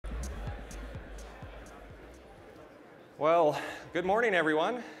Well, good morning,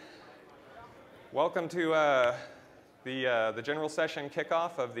 everyone. Welcome to the general session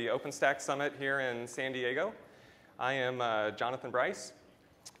kickoff of the OpenStack Summit here in San Diego. I am Jonathan Bryce.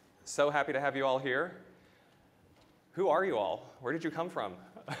 So happy to have you all here. Who are you all? Where did you come from?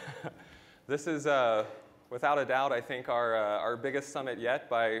 This is, without a doubt, I think our biggest summit yet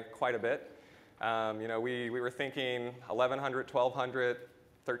by quite a bit. We were thinking 1,100, 1,200,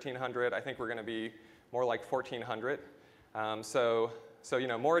 1,300. I think we're going to be more like 1,400. So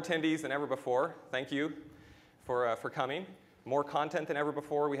more attendees than ever before. Thank you for coming. More content than ever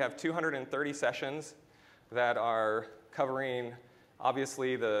before. We have 230 sessions that are covering,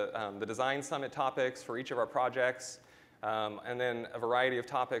 obviously, the design summit topics for each of our projects, and then a variety of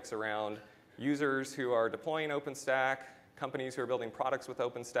topics around users who are deploying OpenStack, companies who are building products with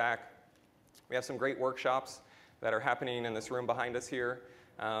OpenStack. We have some great workshops that are happening in this room behind us here.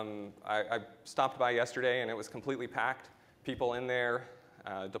 I stopped by yesterday, and it was completely packed. People in there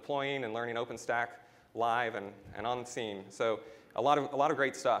deploying and learning OpenStack live and on the scene. So a lot of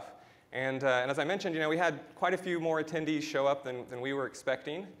great stuff. And as I mentioned, we had quite a few more attendees show up than we were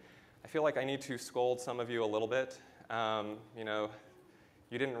expecting. I feel like I need to scold some of you a little bit. You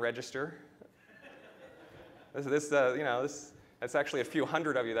didn't register. That's actually a few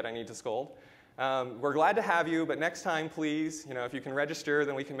hundred of you that I need to scold. We're glad to have you, but next time, please, if you can register,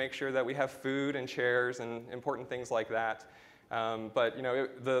 then we can make sure that we have food and chairs and important things like that.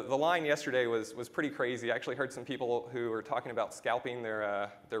 The line yesterday was pretty crazy. I actually heard some people who were talking about scalping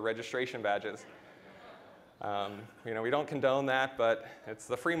their registration badges. We don't condone that, but it's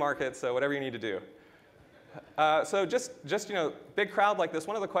the free market, so whatever you need to do. So just big crowd like this,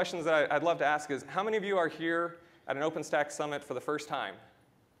 one of the questions that I'd love to ask is, how many of you are here at an OpenStack Summit for the first time?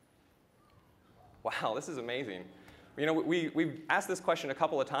 Wow, this is amazing. We've asked this question a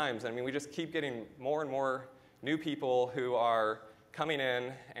couple of times. I mean, we just keep getting more and more new people who are coming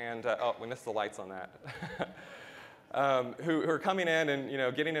in and, oh, we missed the lights on that. Who are coming in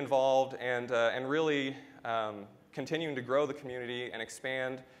and, getting involved and really continuing to grow the community and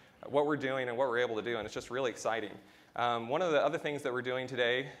expand what we're doing and what we're able to do, and it's just really exciting. One of the other things that we're doing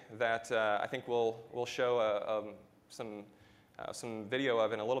today that I think we'll show some video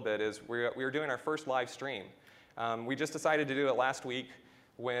of in a little bit is we are doing our first live stream. We just decided to do it last week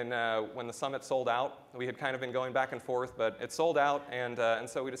when the summit sold out. We had kind of been going back and forth, but it sold out, and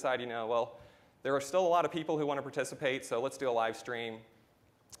so we decided, well, there are still a lot of people who want to participate, so let's do a live stream.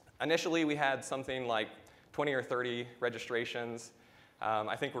 Initially, we had something like 20 or 30 registrations.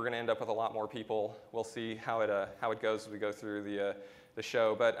 I think we're going to end up with a lot more people. We'll see how it goes as we go through the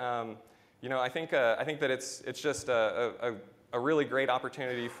show. But I think that it's just a really great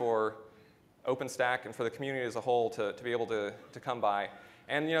opportunity for OpenStack and for the community as a whole to be able to come by.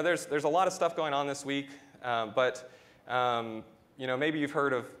 And there's a lot of stuff going on this week, but maybe you've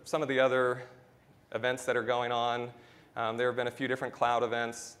heard of some of the other events that are going on. There have been a few different cloud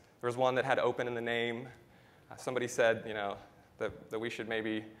events. There was one that had open in the name. Somebody said that we should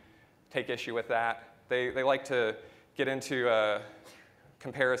maybe take issue with that. They like to get into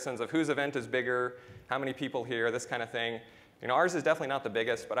comparisons of whose event is bigger, how many people here, this kind of thing. Ours is definitely not the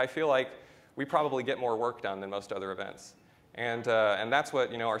biggest, but I feel like we probably get more work done than most other events. And that's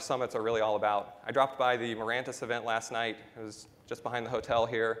what our summits are really all about. I dropped by the Mirantis event last night. It was just behind the hotel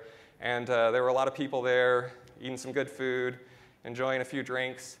here. And there were a lot of people there eating some good food, enjoying a few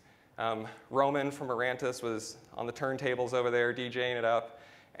drinks. Roman from Mirantis was on the turntables over there DJing it up.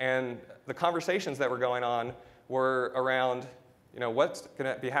 And the conversations that were going on were around what's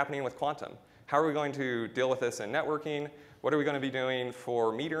going to be happening with quantum. How are we going to deal with this in networking? What are we going to be doing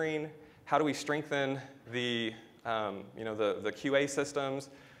for metering? How do we strengthen the QA systems?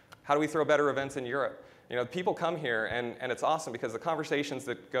 How do we throw better events in Europe? People come here, and it's awesome because the conversations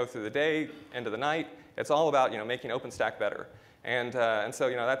that go through the day, into the night, it's all about making OpenStack better. And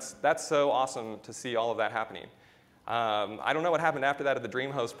so that's so awesome to see all of that happening. I don't know what happened after that at the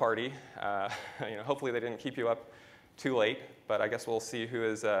DreamHost party. Hopefully they didn't keep you up too late, but I guess we'll see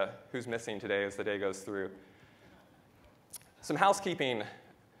who's missing today as the day goes through. Some housekeeping.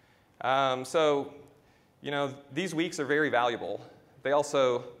 These weeks are very valuable. They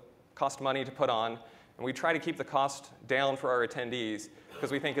also cost money to put on, and we try to keep the cost down for our attendees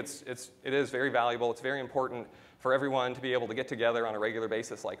because we think it is very valuable. It's very important for everyone to be able to get together on a regular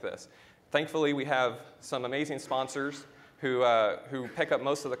basis like this. Thankfully, we have some amazing sponsors who pick up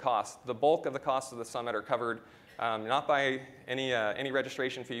most of the costs. The bulk of the costs of the summit are covered not by any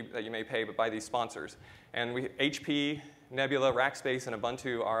registration fee that you may pay, but by these sponsors. And HP, Nebula, Rackspace, and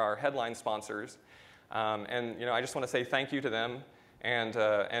Ubuntu are our headline sponsors. I just want to say thank you to them. And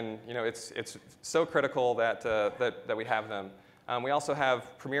you know, it's so critical that, that we have them. We also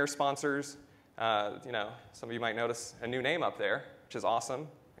have premier sponsors. You know, some of you might notice a new name up there, which is awesome,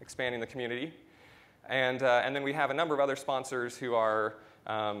 expanding the community. And then we have a number of other sponsors who are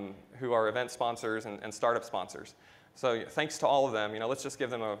event sponsors and startup sponsors. So thanks to all of them. You know, let's just give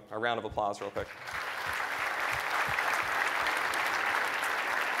them a round of applause real quick.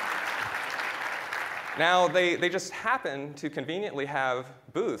 Now, they just happen to conveniently have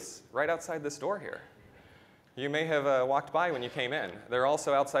booths right outside this door here. You may have walked by when you came in. They're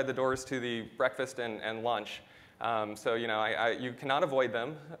also outside the doors to the breakfast and lunch. So, you know, you cannot avoid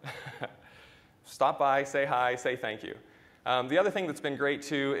them. Stop by, say hi, say thank you. The other thing that's been great,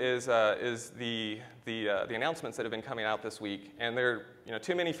 too, is the announcements that have been coming out this week. And they're, you know,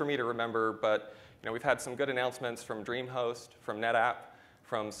 too many for me to remember, but, you know, we've had some good announcements from DreamHost, from NetApp,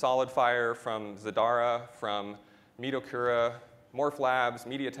 from SolidFire, from Zadara, from Midokura, Morph Labs,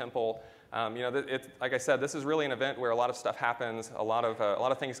 Media Temple. You know, like I said, this is really an event where a lot of stuff happens, a lot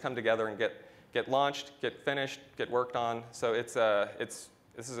of things come together and get launched, get finished, get worked on. So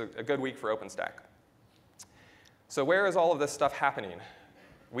this is a good week for OpenStack. So where is all of this stuff happening?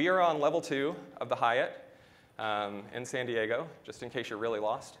 We are on level 2 of the Hyatt in San Diego, just in case you're really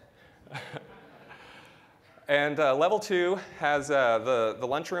lost. And level 2 has the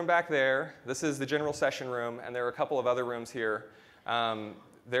lunchroom back there. This is the general session room, and there are a couple of other rooms here.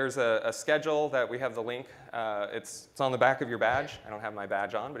 There's a schedule that we have the link. It's on the back of your badge. I don't have my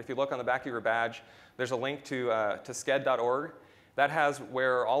badge on, but if you look on the back of your badge, there's a link to sked.org. That has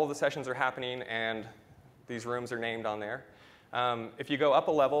where all of the sessions are happening, and these rooms are named on there. If you go up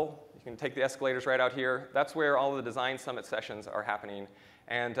a level, you can take the escalators right out here. That's where all of the Design Summit sessions are happening,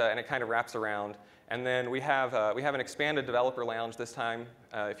 and it kind of wraps around. And then we have an expanded developer lounge this time.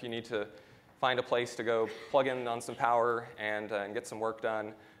 If you need to find a place to go plug in on some power and get some work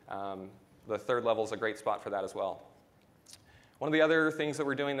done, the third level is a great spot for that as well. One of the other things that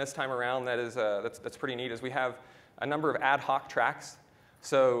we're doing this time around that's pretty neat is we have a number of ad hoc tracks.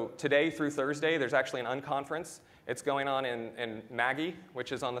 So today through Thursday, there's actually an unconference. It's going on in Maggie,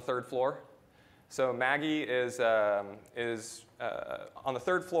 which is on the 3rd floor. So Maggie is on the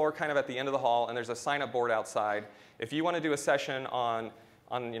 3rd floor, kind of at the end of the hall, and there's a sign-up board outside. If you want to do a session on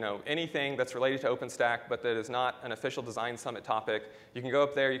you know, anything that's related to OpenStack, but that is not an official Design Summit topic, you can go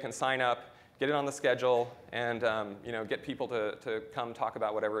up there, you can sign up, get it on the schedule, and you know, get people to come talk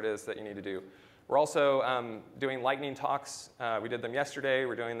about whatever it is that you need to do. We're also doing lightning talks. We did them yesterday.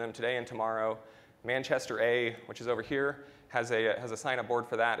 We're doing them today and tomorrow. Manchester A, which is over here, has a sign-up board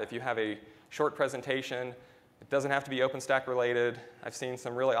for that. If you have a short presentation, it doesn't have to be OpenStack related. I've seen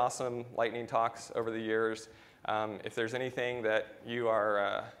some really awesome lightning talks over the years. If there's anything that you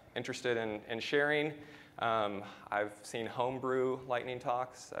are interested in sharing, I've seen homebrew lightning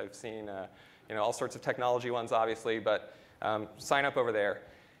talks. I've seen you know, all sorts of technology ones, obviously, but sign up over there.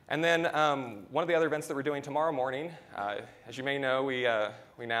 And then one of the other events that we're doing tomorrow morning, as you may know, we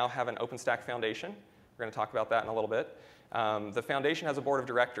now have an OpenStack Foundation. We're going to talk about that in a little bit. The foundation has a board of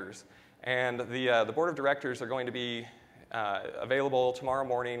directors, and the board of directors are going to be available tomorrow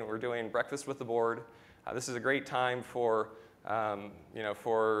morning. We're doing breakfast with the board. This is a great time for you know,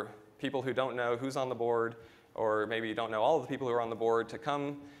 for people who don't know who's on the board, or maybe don't know all of the people who are on the board, to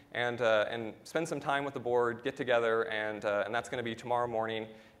come and spend some time with the board, get together, and that's going to be tomorrow morning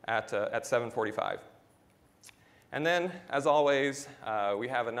at 7:45. And then, as always, we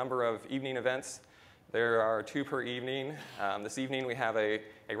have a number of evening events. There are 2 per evening. This evening we have a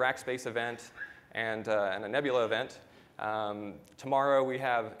Rackspace event and a Nebula event. Tomorrow we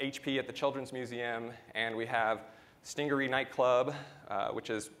have HP at the Children's Museum, and we have Stingery Nightclub, which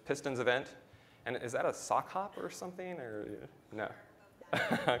is Pistons event. And is that a sock hop or something? Or no?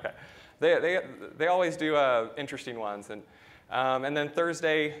 Okay. They always do interesting ones. And then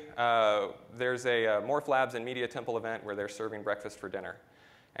Thursday, there's a Morph Labs and Media Temple event where they're serving breakfast for dinner.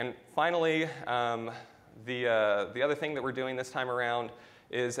 And finally, the other thing that we're doing this time around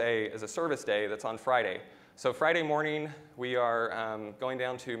is a service day that's on Friday. So Friday morning, we are going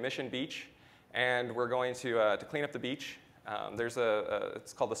down to Mission Beach, and we're going to clean up the beach.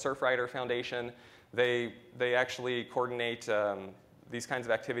 It's called the Surfrider Foundation. They actually coordinate these kinds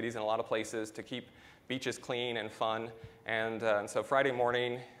of activities in a lot of places to keep beaches clean and fun. And so Friday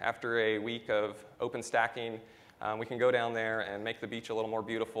morning, after a week of open stacking, we can go down there and make the beach a little more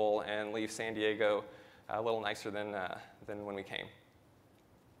beautiful and leave San Diego a little nicer than when we came.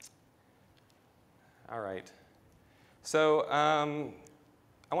 All right. So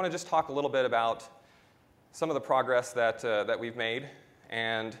I want to just talk a little bit about some of the progress that we've made.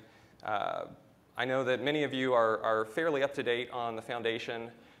 And I know that many of you are fairly up to date on the foundation.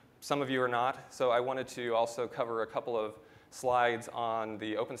 Some of you are not, so I wanted to also cover a couple of slides on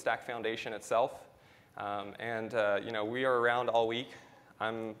the OpenStack Foundation itself. We are around all week.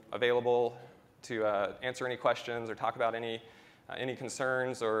 I'm available to answer any questions or talk about any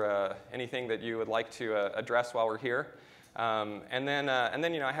concerns or anything that you would like to address while we're here. And then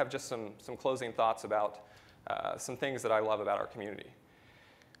I have just some closing thoughts about some things that I love about our community.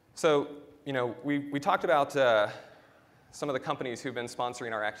 So, we talked about some of the companies who've been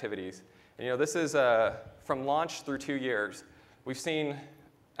sponsoring our activities. And, this is from launch through 2 years. We've seen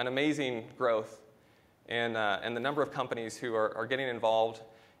an amazing growth in the number of companies who are getting involved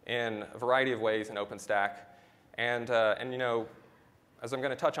in a variety of ways in OpenStack. And as I'm going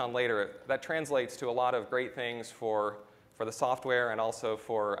to touch on later, that translates to a lot of great things for the software and also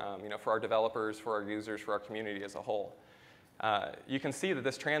for our developers, for our users, for our community as a whole. You can see that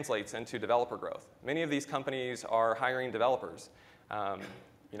this translates into developer growth. Many of these companies are hiring developers.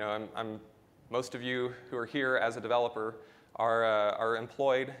 Most of you who are here as a developer are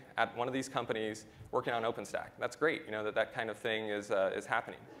employed at one of these companies working on OpenStack. That's great, that kind of thing is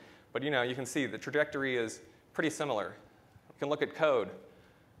happening. But you can see the trajectory is pretty similar. You can look at code.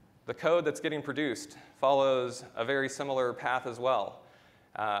 The code that's getting produced follows a very similar path as well.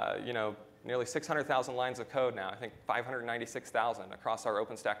 Nearly 600,000 lines of code now, I think 596,000 across our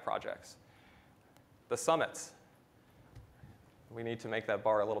OpenStack projects. The summits, we need to make that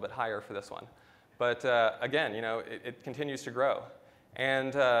bar a little bit higher for this one. But again, it continues to grow.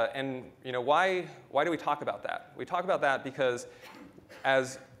 And why do we talk about that? We talk about that because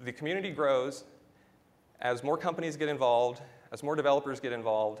as the community grows, as more companies get involved, as more developers get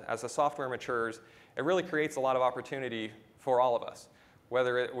involved, as the software matures, it really creates a lot of opportunity for all of us.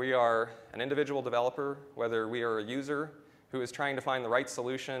 Whether we are an individual developer, whether we are a user who is trying to find the right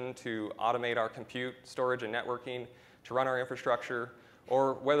solution to automate our compute, storage, and networking, to run our infrastructure,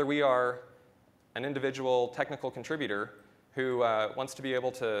 or whether we are an individual technical contributor who wants to be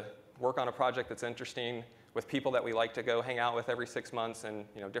able to work on a project that's interesting with people that we like to go hang out with every 6 months in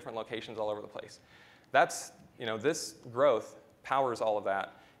different locations all over the place. That's, this growth powers all of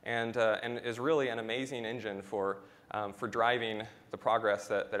that and is really an amazing engine for driving the progress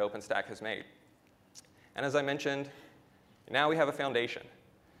that OpenStack has made. And as I mentioned, now we have a foundation.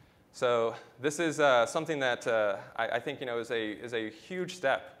 So this is something that I think is a huge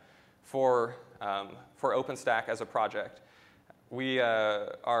step for OpenStack as a project. We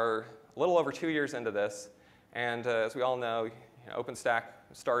are a little over 2 years into this, and as we all know, OpenStack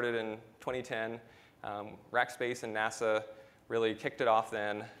started in 2010. Rackspace and NASA really kicked it off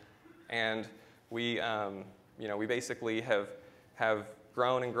then, and we basically have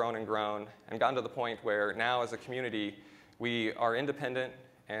grown and grown and grown and gotten to the point where now as a community we are independent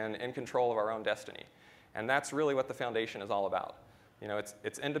and in control of our own destiny. And that's really what the foundation is all about.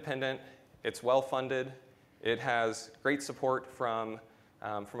 It's independent, it's well funded, it has great support from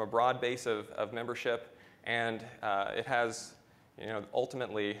a broad base of membership, and it has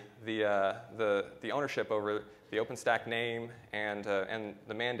ultimately the ownership over the OpenStack name and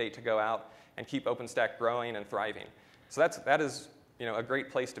the mandate to go out and keep OpenStack growing and thriving. So that is a great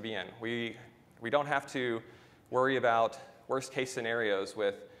place to be in. We don't have to worry about worst case scenarios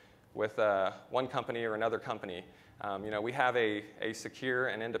with one company or another company. We have a secure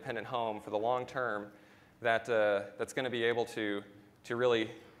and independent home for the long term that's going to be able to really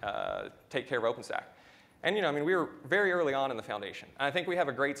take care of OpenStack. And we were very early on in the foundation. And I think we have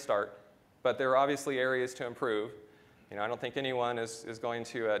a great start, but there are obviously areas to improve. I don't think anyone is going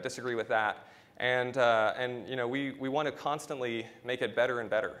to disagree with that. And we want to constantly make it better and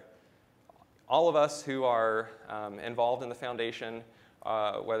better. All of us who are involved in the foundation,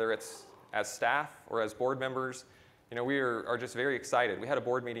 whether it's as staff or as board members, we are just very excited. We had a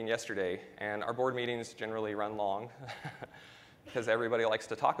board meeting yesterday, and our board meetings generally run long because everybody likes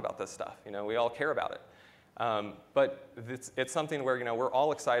to talk about this stuff. We all care about it. But it's something where we're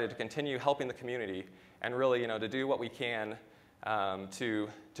all excited to continue helping the community and really to do what we can to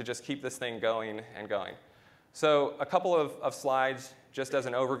just keep this thing going and going. So a couple of slides just as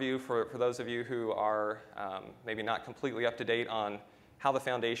an overview for those of you who are maybe not completely up to date on how the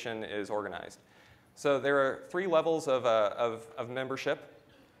foundation is organized. So there are 3 levels of membership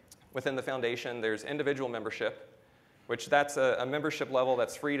within the foundation. There's individual membership, which that's a membership level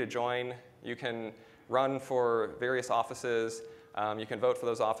that's free to join. You can run for various offices. You can vote for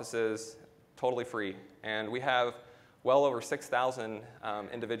those offices, totally free. And we have well over 6,000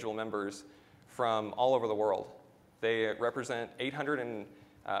 individual members from all over the world. They represent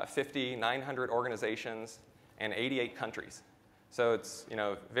 850, 900 organizations and 88 countries. So it's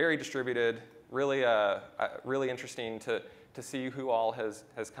very distributed, really, really interesting to see who all has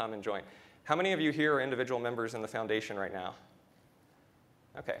come and joined. How many of you here are individual members in the foundation right now?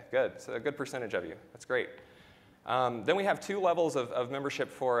 Okay, good. So a good percentage of you. That's great. Then we have 2 levels of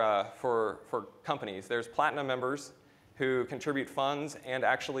membership for companies. There's platinum members who contribute funds and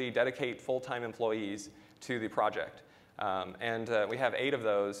actually dedicate full-time employees to the project. We have 8 of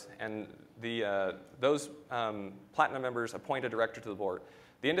those, and those platinum members appoint a director to the board.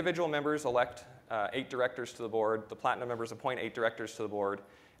 The individual members elect 8 directors to the board. The platinum members appoint 8 directors to the board.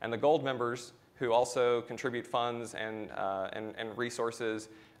 And the gold members, who also contribute funds and resources,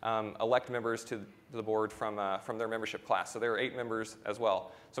 elect members to the board from their membership class. So there are 8 members as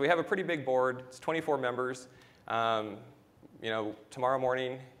well. So we have a pretty big board. It's 24 members. You know, tomorrow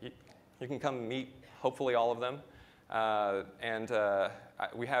morning, you can come meet, hopefully, all of them.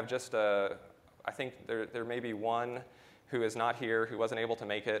 We have just, I think there may be one who is not here, who wasn't able to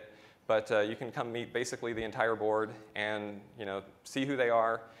make it. But you can come meet basically the entire board and, you know, see who they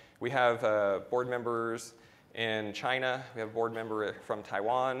are. We have board members in China. We have a board member from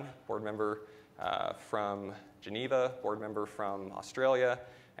Taiwan, board member from Geneva, board member from Australia,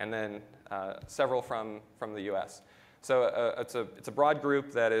 and then several from the US. So it's a broad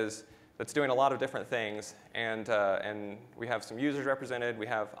group that's doing a lot of different things, and we have some users represented. We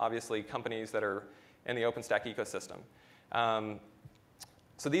have obviously companies that are in the OpenStack ecosystem.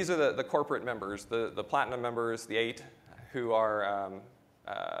 So these are the corporate members, the platinum members, the 8 who are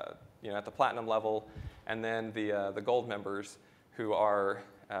you know, at the platinum level, and then the gold members who are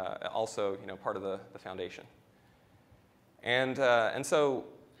also, you know, part of the foundation. And so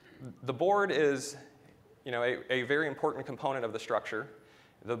the board is, you know, a very important component of the structure.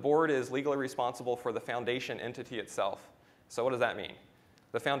 The board is legally responsible for the foundation entity itself. So what does that mean?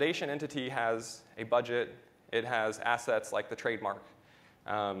 The foundation entity has a budget. It has assets like the trademark.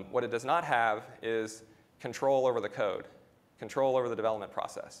 What it does not have is control over the code, control over the development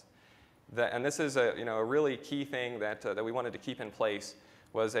process. And this is a really key thing that we wanted to keep in place,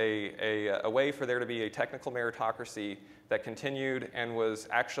 was a way for there to be a technical meritocracy that continued and was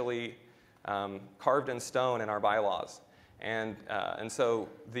actually carved in stone in our bylaws. And so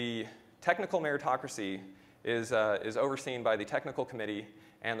the technical meritocracy is overseen by the technical committee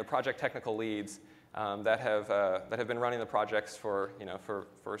and the project technical leads that have been running the projects for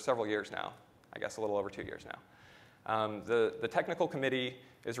several years now. I guess a little over 2 years now. The technical committee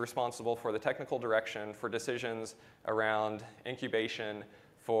is responsible for the technical direction, for decisions around incubation,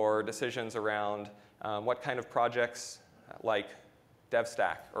 for decisions around what kind of projects like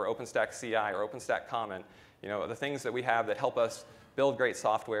DevStack or OpenStack CI or OpenStack Common, the things that we have that help us build great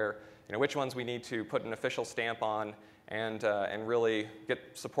software, which ones we need to put an official stamp on and really get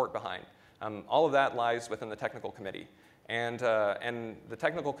support behind. All of that lies within the technical committee. And the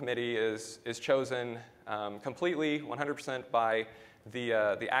technical committee is chosen completely, 100% by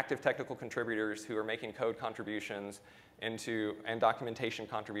the active technical contributors who are making code contributions and documentation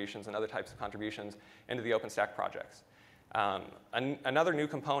contributions and other types of contributions into the OpenStack projects. Another new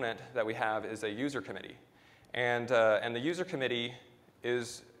component that we have is a user committee. And the user committee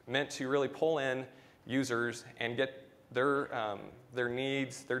is meant to really pull in users and get their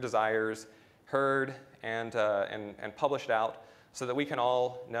needs, their desires heard and published out so that we can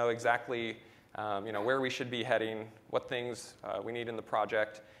all know exactly where we should be heading, what things we need in the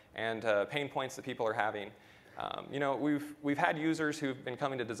project, and pain points that people are having. We've had users who've been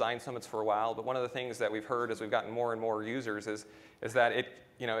coming to design summits for a while, but one of the things that we've heard as we've gotten more and more users is that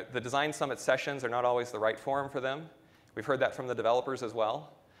the design summit sessions are not always the right forum for them. We've heard that from the developers as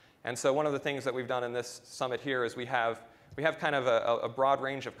well. And so one of the things that we've done in this summit here is we have kind of a broad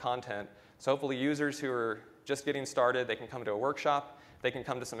range of content. So hopefully users who are just getting started, they can come to a workshop, they can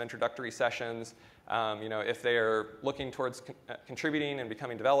come to some introductory sessions. If they are looking towards contributing and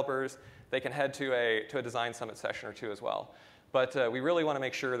becoming developers, they can head to a design summit session or two as well. But we really want to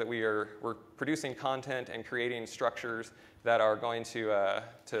make sure that we're producing content and creating structures that are going to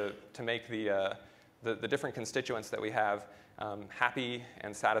make the different constituents that we have happy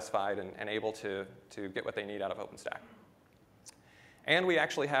and satisfied and able to get what they need out of OpenStack. And we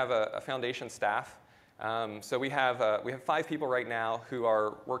actually have a foundation staff. So we have 5 people right now who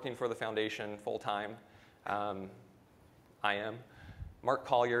are working for the foundation full-time. I am. Mark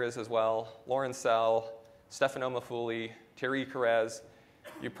Collier is as well. Lauren Sell, Stefano Mafuli, Thierry Carrez.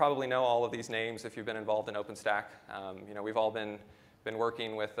 You probably know all of these names if you've been involved in OpenStack. We've all been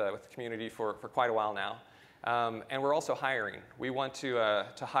working with the community for quite a while now. And we're also hiring. We want to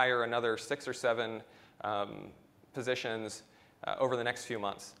hire another 6 or 7 positions over the next few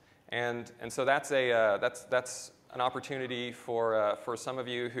months. And so that's an opportunity for some of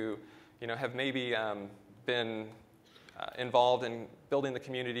you who have maybe been involved in building the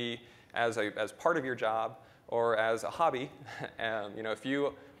community as part of your job or as a hobby. If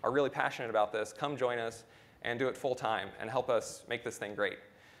you are really passionate about this, come join us and do it full time and help us make this thing great.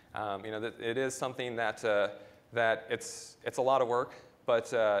 It is something that it's a lot of work,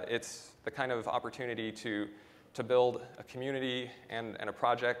 but it's the kind of opportunity to build a community and a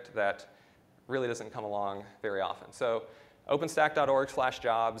project that really doesn't come along very often. So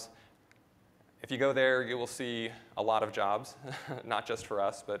openstack.org/jobs. If you go there, you will see a lot of jobs, not just for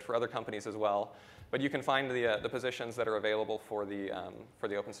us, but for other companies as well. But you can find the positions that are available for the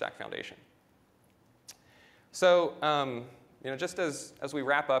OpenStack Foundation. So, just as we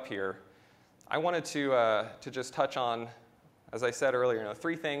wrap up here, I wanted to just touch on, as I said earlier,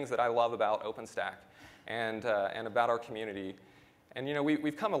 3 things that I love about OpenStack and about our community. And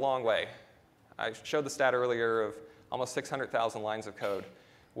we've come a long way. I showed the stat earlier of almost 600,000 lines of code.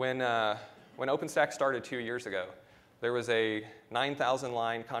 When OpenStack started 2 years ago, there was a 9,000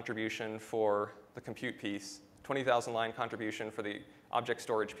 line contribution for the compute piece, 20,000 line contribution for the object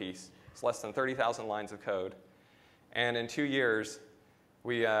storage piece. It's less than 30,000 lines of code. And in 2 years,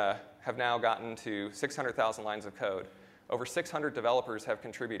 we have now gotten to 600,000 lines of code. Over 600 developers have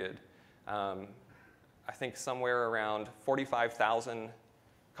contributed. I think somewhere around 45,000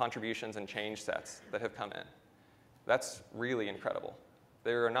 contributions and change sets that have come in. That's really incredible.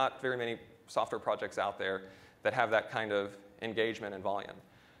 There are not very many software projects out there that have that kind of engagement and volume.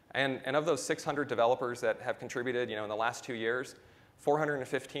 And of those 600 developers that have contributed in the last 2 years,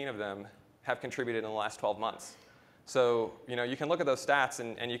 415 of them have contributed in the last 12 months. So you can look at those stats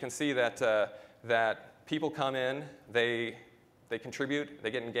and you can see that people come in, they contribute,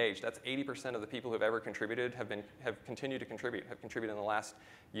 they get engaged. That's 80% of the people who have ever contributed have continued to contribute, have contributed in the last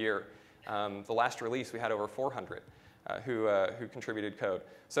year. The last release, we had over 400 who contributed code.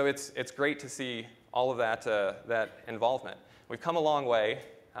 So it's great to see all of that involvement. We've come a long way,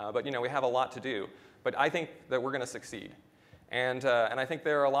 but we have a lot to do. But I think that we're going to succeed. And I think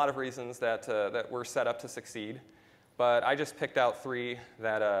there are a lot of reasons that we're set up to succeed. But I just picked out 3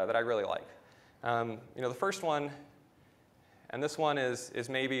 that I really like. The first one, and this one is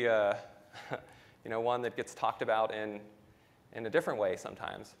maybe one that gets talked about in a different way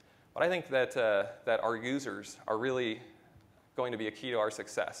sometimes. But I think that our users are really going to be a key to our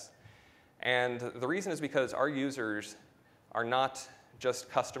success. And the reason is because our users are not just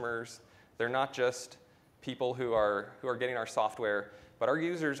customers. They're not just people who are getting our software, but our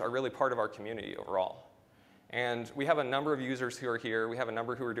users are really part of our community overall. And we have a number of users who are here. We have a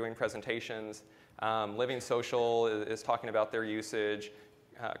number who are doing presentations. Living Social is talking about their usage.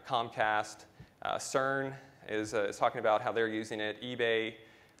 Comcast. CERN is talking about how they're using it. eBay.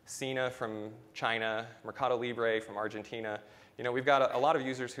 Sina from China. Mercado Libre from Argentina. We've got a lot of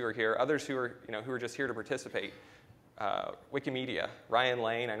users who are here. Others who are just here to participate. Wikimedia. Ryan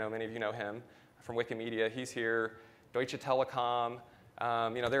Lane, I know many of you know him from Wikimedia. He's here. Deutsche Telekom.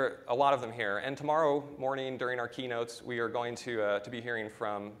 There are a lot of them here. And tomorrow morning during our keynotes, we are going to be hearing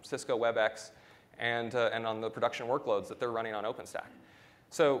from Cisco WebEx and on the production workloads that they're running on OpenStack.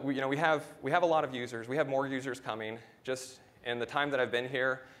 So we have a lot of users. We have more users coming. Just in the time that I've been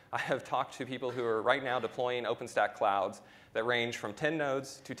here, I have talked to people who are right now deploying OpenStack clouds that range from 10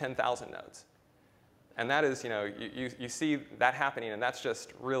 nodes to 10,000 nodes. And that is, you see that happening, and that's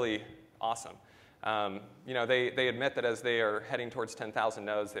just really awesome. They admit that as they are heading towards 10,000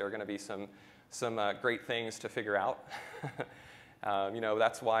 nodes, there are going to be some great things to figure out.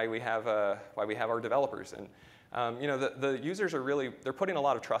 That's why we have our developers, and the users are they're putting a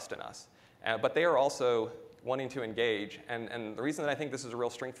lot of trust in us, but they are also wanting to engage. And the reason that I think this is a real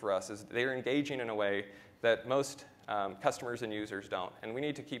strength for us is they are engaging in a way that most customers and users don't, and we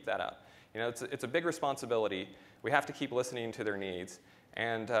need to keep that up. It's a big responsibility. We have to keep listening to their needs.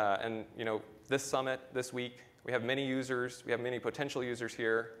 And this summit this week, we have many users. We have many potential users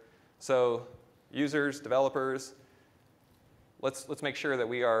here. So users, developers, let's make sure that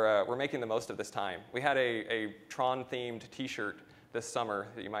we're making the most of this time. We had a Tron-themed T-shirt this summer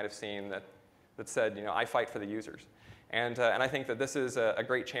that you might have seen that said, I fight for the users. And I think that this is a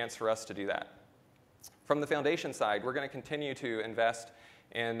great chance for us to do that. From the foundation side, we're going to continue to invest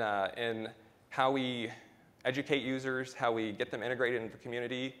in how we educate users, how we get them integrated into the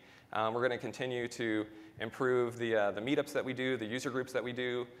community. We're going to continue to improve the meetups that we do, the user groups that we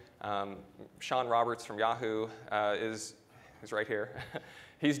do. Sean Roberts from Yahoo is right here.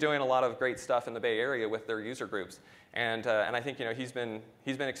 He's doing a lot of great stuff in the Bay Area with their user groups, and I think he's been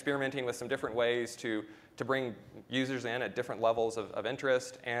experimenting with some different ways to bring users in at different levels of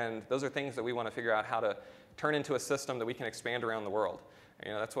interest, and those are things that we want to figure out how to turn into a system that we can expand around the world.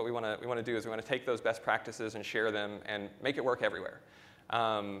 That's what we want to do, is we want to take those best practices and share them and make it work everywhere.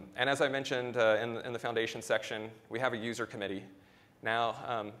 And as I mentioned in the foundation section, we have a user committee.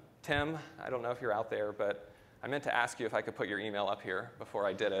 Now, Tim, I don't know if you're out there, but I meant to ask you if I could put your email up here before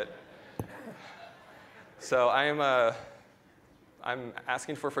I did it. So I'm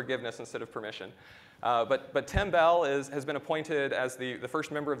asking for forgiveness instead of permission. But Tim Bell has been appointed as the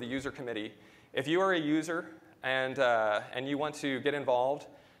first member of the user committee. If you are a user and you want to get involved,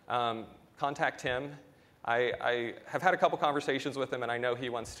 contact Tim. I have had a couple conversations with him, and I know he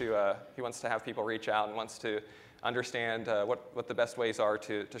wants to have people reach out and wants to understand what the best ways are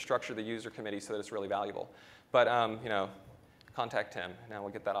to structure the user committee so that it's really valuable. But contact Tim. Now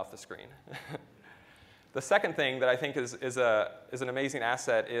we'll get that off the screen. The second thing that I think is an amazing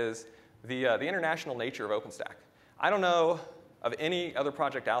asset is the international nature of OpenStack. I don't know of any other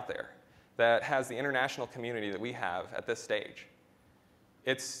project out there that has the international community that we have at this stage.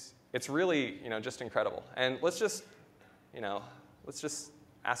 It's really just incredible. And let's just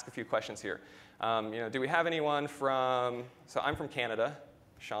ask a few questions here. Do we have anyone from? So I'm from Canada.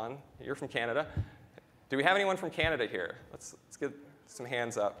 Sean, you're from Canada. Do we have anyone from Canada here? Let's get some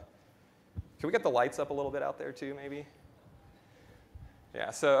hands up. Can we get the lights up a little bit out there too, maybe? Yeah,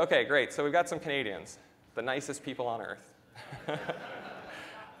 so okay, great. So we've got some Canadians, the nicest people on earth.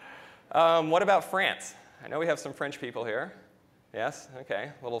 What about France? I know we have some French people here. Yes,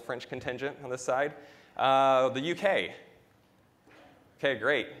 okay, a little French contingent on this side. The UK. Okay,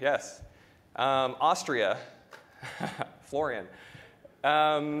 great, yes. Austria, Florian.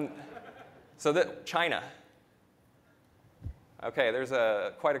 China. Okay, there's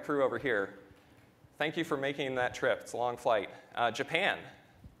quite a crew over here. Thank you for making that trip. It's a long flight. Japan.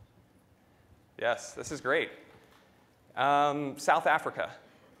 Yes, this is great. South Africa.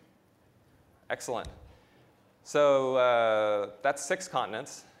 Excellent. So that's 6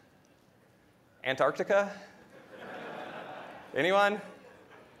 continents. Antarctica? Anyone?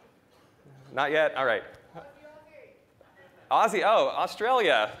 Not yet? All right. Aussie. Oh,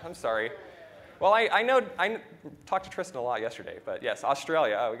 Australia. I'm sorry. Well, I talked to Tristan a lot yesterday, but yes,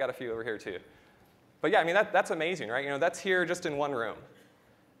 Australia. Oh, we got a few over here too. But yeah, I mean, that's amazing, right? That's here just in one room.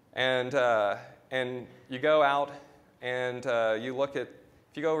 And you go out and you look at,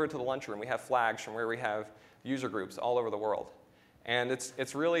 if you go over to the lunchroom, we have flags from where we have user groups all over the world. And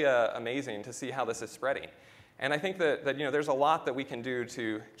it's really amazing to see how this is spreading. And I think that there's a lot that we can do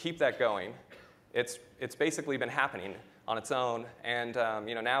to keep that going. It's basically been happening on its own, and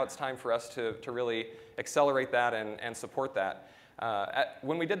now it's time for us to really accelerate that and support that.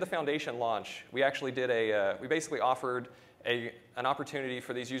 When we did the foundation launch, we actually did we basically offered an opportunity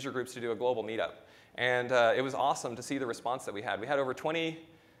for these user groups to do a global meetup. And it was awesome to see the response that we had. We had over 20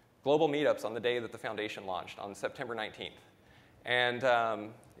 global meetups on the day that the foundation launched, on September 19th. And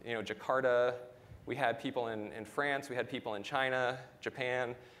Jakarta, we had people in France, we had people in China,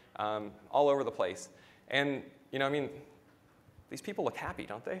 Japan, all over the place. And I mean, these people look happy,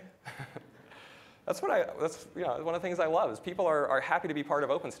 don't they? That's one of the things I love, is people are happy to be part of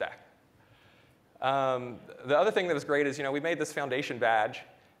OpenStack. The other thing that was great is, we made this foundation badge,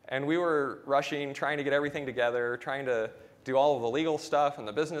 and we were rushing, trying to get everything together, trying to do all of the legal stuff and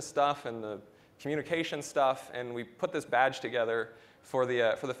the business stuff and the communication stuff, and we put this badge together for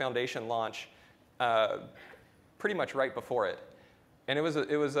the foundation launch pretty much right before it. And it was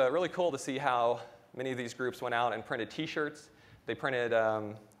really cool to see how many of these groups went out and printed T-shirts. They printed,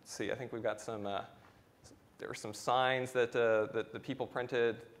 let's see, I think we've got some, there were some signs that the people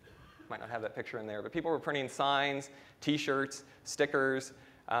printed. Might not have that picture in there, but people were printing signs, T-shirts, stickers,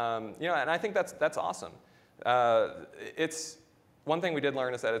 and I think that's awesome. It's one thing we did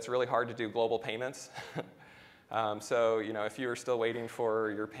learn is that it's really hard to do global payments. So if you're still waiting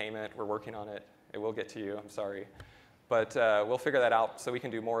for your payment, we're working on it. It will get to you. I'm sorry, but we'll figure that out so we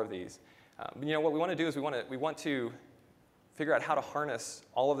can do more of these. What we want to do is we want to figure out how to harness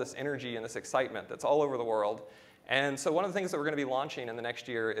all of this energy and this excitement that's all over the world. And so one of the things that we're going to be launching in the next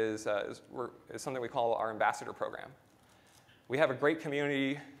year is something we call our ambassador program. We have a great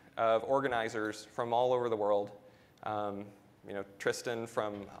community of organizers from all over the world. Tristan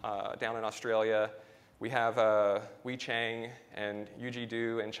from down in Australia. We have Wei Chang and Yuji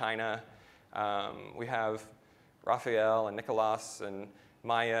Du in China. We have Raphael and Nicolas and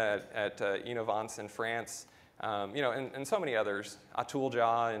Maya at Innovance in France. And so many others. Atul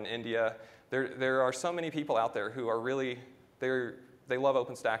Jha in India. There are so many people out there who are really, they love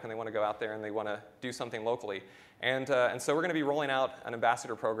OpenStack and they want to go out there and they want to do something locally. And so we're going to be rolling out an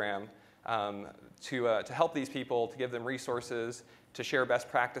ambassador program to help these people, to give them resources, to share best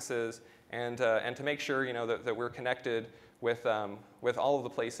practices, and to make sure that we're connected with all of the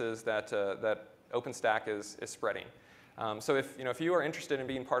places that, that OpenStack is spreading. So if you are interested in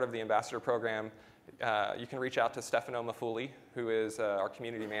being part of the ambassador program, you can reach out to Stefano Mafuli, who is our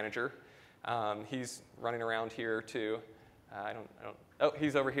community manager. He's running around here too. Oh,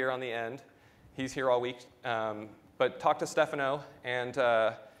 he's over here on the end. He's here all week. But talk to Stefano, and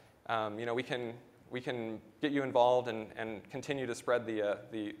we can get you involved and continue to spread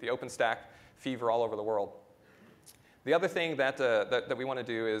the OpenStack fever all over the world. The other thing that we want to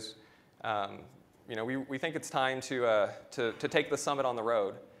do is, we think it's time to take the summit on the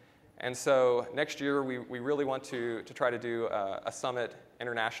road. And so next year, we really want to try to do a summit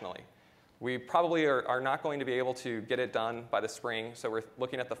internationally. We probably are not going to be able to get it done by the spring, so we're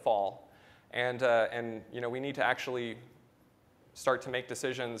looking at the fall. And we need to actually start to make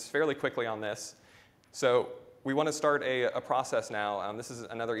decisions fairly quickly on this. So we want to start a process now. This is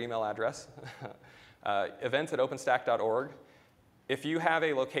another email address, events@openstack.org. If you have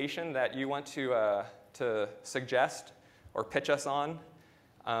a location that you want to suggest or pitch us on,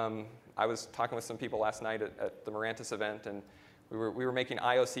 I was talking with some people last night at the Mirantis event, and we were making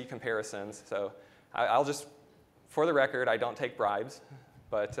IOC comparisons. So I'll just, for the record, I don't take bribes,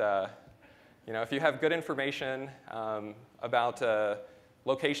 but if you have good information about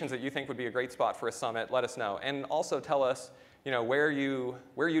locations that you think would be a great spot for a summit, let us know. And also tell us where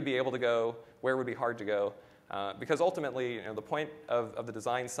you'd be able to go, where would be hard to go. Because ultimately, the point of the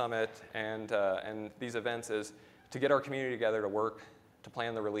Design Summit and these events is to get our community together to work, to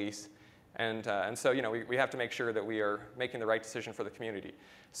plan the release. And so we have to make sure that we are making the right decision for the community.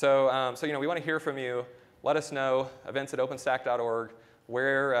 So we want to hear from you. Let us know, events@openstack.org,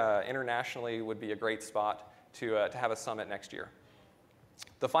 where internationally would be a great spot to have a summit next year.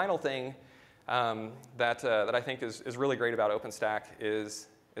 The final thing that I think is really great about OpenStack is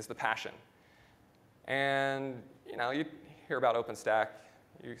the passion. And you hear about OpenStack,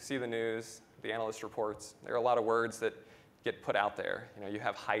 you see the news, the analyst reports. There are a lot of words that get put out there. You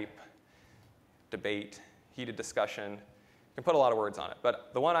have hype, debate, heated discussion. You can put a lot of words on it.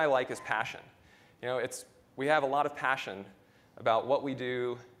 But the one I like is passion. We have a lot of passion about what we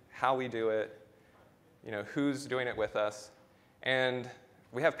do, how we do it, who's doing it with us. And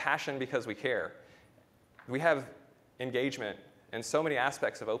we have passion because we care. We have engagement in so many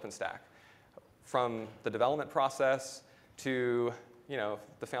aspects of OpenStack, from the development process to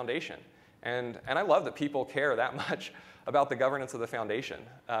the foundation. And I love that people care that much about the governance of the foundation.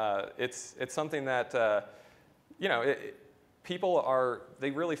 It's something that people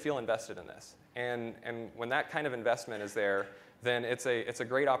they really feel invested in this. And when that kind of investment is there, then it's a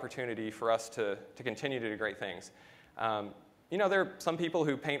great opportunity for us to continue to do great things. There are some people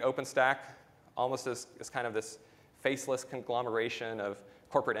who paint OpenStack almost as kind of this faceless conglomeration of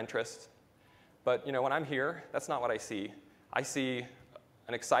corporate interests. But when I'm here, that's not what I see. I see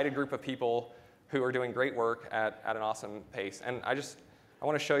an excited group of people who are doing great work at an awesome pace. And I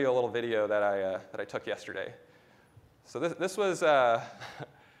want to show you a little video that I took yesterday. So this was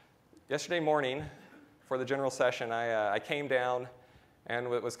yesterday morning for the general session. I came down and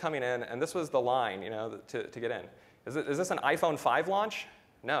was coming in, and this was the line to get in. Is this an iPhone 5 launch?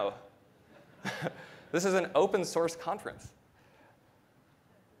 No. This is an open source conference.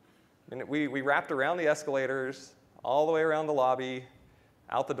 And we wrapped around the escalators, all the way around the lobby,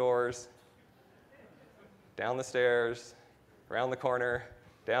 out the doors, down the stairs, around the corner,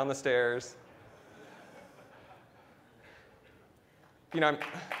 down the stairs.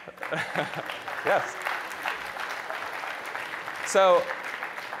 Yes. So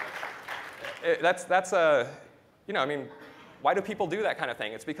that's why do people do that kind of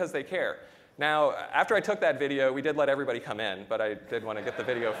thing? It's because they care. Now, after I took that video, we did let everybody come in, but I did want to get the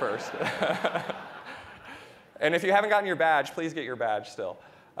video first. And if you haven't gotten your badge, please get your badge still.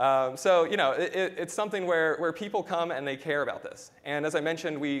 It's something where people come and they care about this. And as I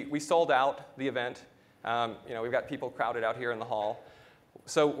mentioned, we sold out the event. We've got people crowded out here in the hall.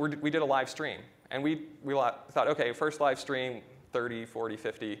 So we did a live stream. And we thought, OK, first live stream, 30, 40,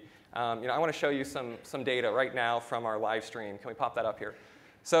 50. I want to show you some data right now from our live stream. Can we pop that up here?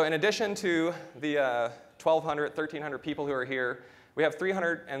 So in addition to the 1,200, 1,300 people who are here, we have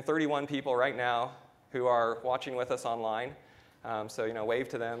 331 people right now who are watching with us online. So wave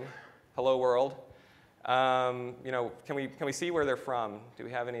to them. Hello, world. Can we see where they're from? Do we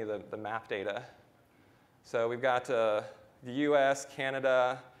have any of the map data? So we've got the US,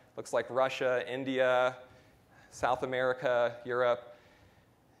 Canada, looks like Russia, India, South America, Europe.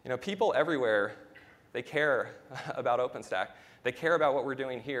 People everywhere, they care about OpenStack. They care about what we're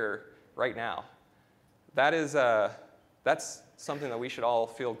doing here right now. That's something that we should all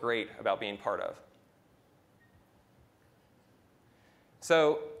feel great about being part of.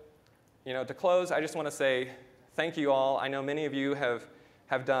 So, to close, I just want to say thank you all. I know many of you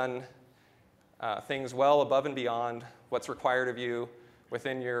have done things well above and beyond what's required of you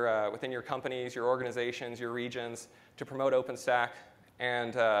within your companies, your organizations, your regions to promote OpenStack,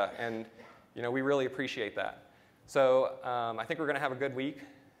 and we really appreciate that. So I think we're going to have a good week.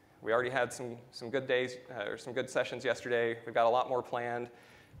 We already had some good days or some good sessions yesterday. We've got a lot more planned.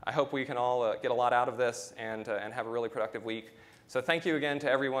 I hope we can all get a lot out of this and have a really productive week. So thank you again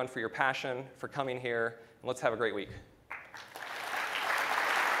to everyone for your passion, for coming here, and let's have a great week.